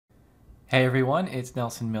Hey everyone, it's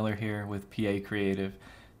Nelson Miller here with PA Creative.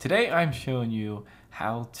 Today I'm showing you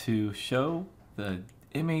how to show the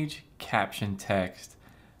image caption text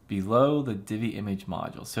below the Divi Image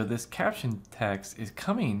module. So this caption text is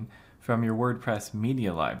coming from your WordPress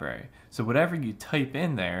media library. So whatever you type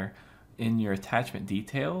in there in your attachment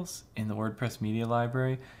details in the WordPress media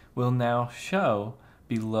library will now show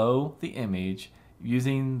below the image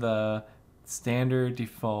using the standard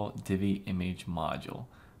default Divi Image module.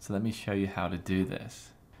 So let me show you how to do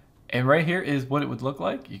this. And right here is what it would look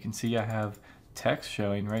like. You can see I have text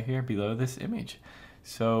showing right here below this image.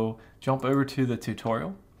 So jump over to the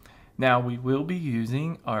tutorial. Now we will be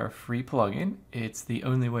using our free plugin. It's the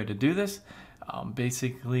only way to do this.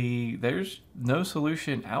 Basically, there's no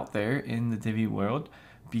solution out there in the Divi world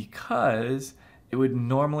because it would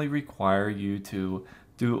normally require you to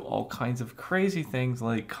do all kinds of crazy things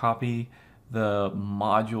like copy the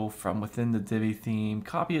module from within the Divi theme,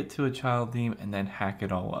 copy it to a child theme, and then hack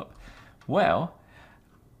it all up. Well,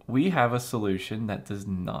 we have a solution that does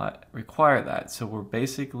not require that. So we're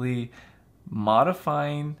basically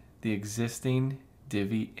modifying the existing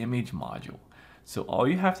Divi image module. So all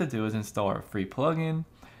you have to do is install our free plugin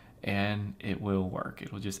and it will work.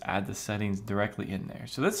 It will just add the settings directly in there.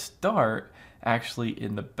 So let's start actually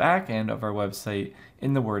in the back end of our website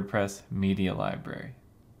in the WordPress media library.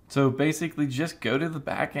 So basically just go to the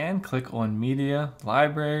back end, click on Media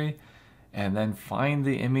Library, and then find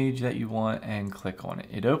the image that you want and click on it.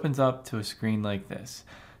 It opens up to a screen like this.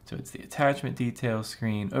 So it's the attachment details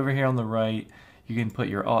screen. Over here on the right, you can put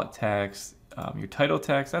your alt text, your title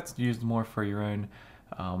text. That's used more for your own,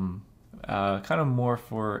 kind of more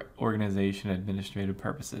for organization, administrative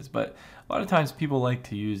purposes. But a lot of times people like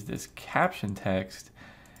to use this caption text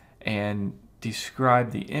and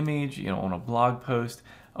describe the image, on a blog post.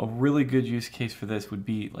 A really good use case for this would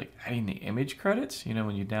be like adding the image credits.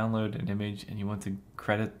 When you download an image and you want to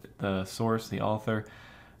credit the source, the author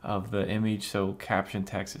of the image, so caption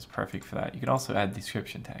text is perfect for that. You can also add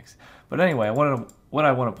description text. But anyway, what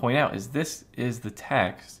I want to point out is this is the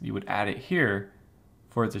text. You would add it here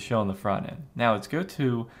for it to show on the front end. Now let's go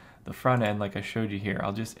to the front end like I showed you here.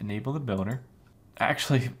 I'll just enable the builder.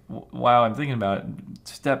 Actually, while I'm thinking about it,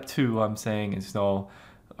 step 2, I'm saying install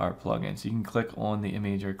our plugin. So you can click on the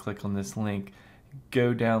image or click on this link,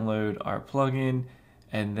 go download our plugin,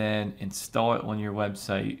 and then install it on your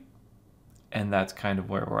website. And that's kind of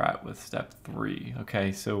where we're at with step 3.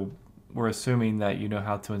 Okay, so we're assuming that you know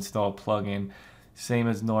how to install a plugin, same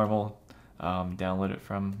as normal. Download it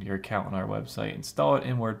from your account on our website, install it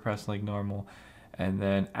in WordPress like normal, and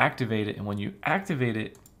then activate it. And when you activate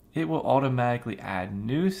it, it will automatically add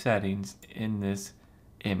new settings in this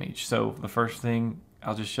image. So the first thing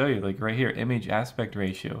I'll just show you, like right here, image aspect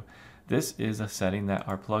ratio. This is a setting that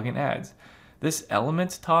our plugin adds. This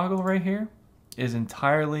elements toggle right here is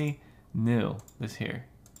entirely new, this here.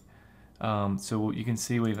 So you can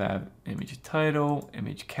see we have image title,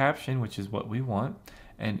 image caption, which is what we want,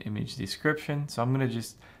 and image description. So I'm going to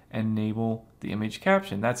just enable the image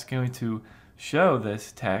caption. That's going to show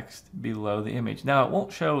this text below the image. Now it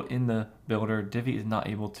won't show in the builder. Divi is not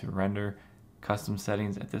able to render custom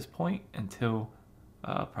settings at this point until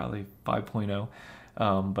probably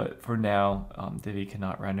 5.0, but for now Divi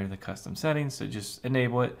cannot render the custom settings, so just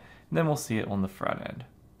enable it and then we'll see it on the front end.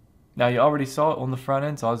 Now you already saw it on the front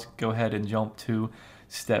end, so I'll just go ahead and jump to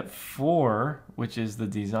step 4, which is the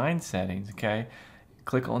design settings. Okay,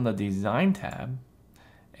 click on the design tab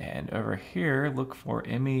and over here look for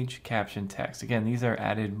image caption text. Again, these are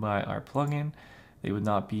added by our plugin. They would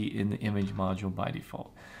not be in the image module by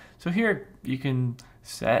default. So here you can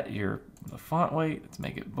set the font weight. Let's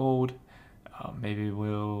make it bold. Maybe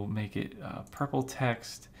we'll make it purple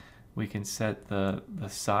text. We can set the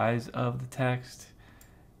size of the text.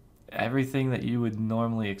 Everything that you would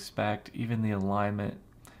normally expect, even the alignment,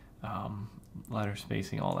 letter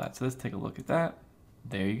spacing, all that. So let's take a look at that.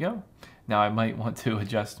 There you go. Now I might want to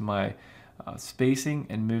adjust my spacing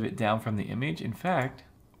and move it down from the image. In fact,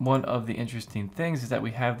 one of the interesting things is that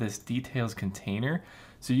we have this details container.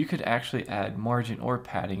 So you could actually add margin or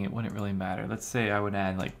padding. It wouldn't really matter. Let's say I would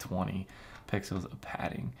add like 20 pixels of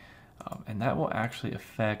padding. And that will actually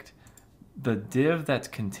affect the div that's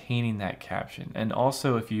containing that caption. And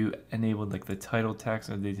also if you enabled like the title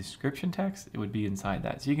text or the description text, it would be inside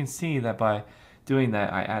that. So you can see that by doing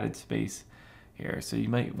that, I added space here. So you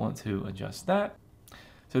might want to adjust that.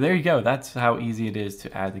 So there you go. That's how easy it is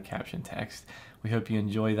to add the caption text. We hope you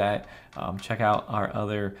enjoy that. Check out our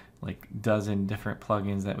other like dozen different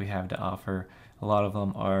plugins that we have to offer. A lot of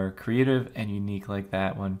them are creative and unique like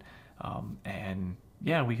that one. And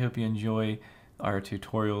yeah, we hope you enjoy our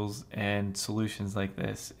tutorials and solutions like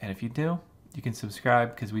this. And if you do, you can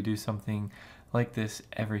subscribe because we do something like this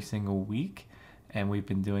every single week. And we've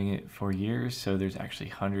been doing it for years. So there's actually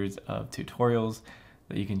hundreds of tutorials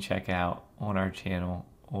that you can check out on our channel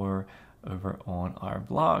or over on our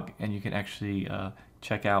blog. And you can actually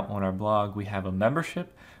check out on our blog. We have a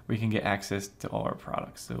membership where you can get access to all our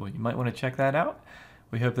products. So you might want to check that out.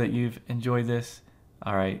 We hope that you've enjoyed this.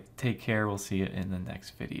 All right, take care. We'll see you in the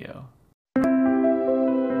next video.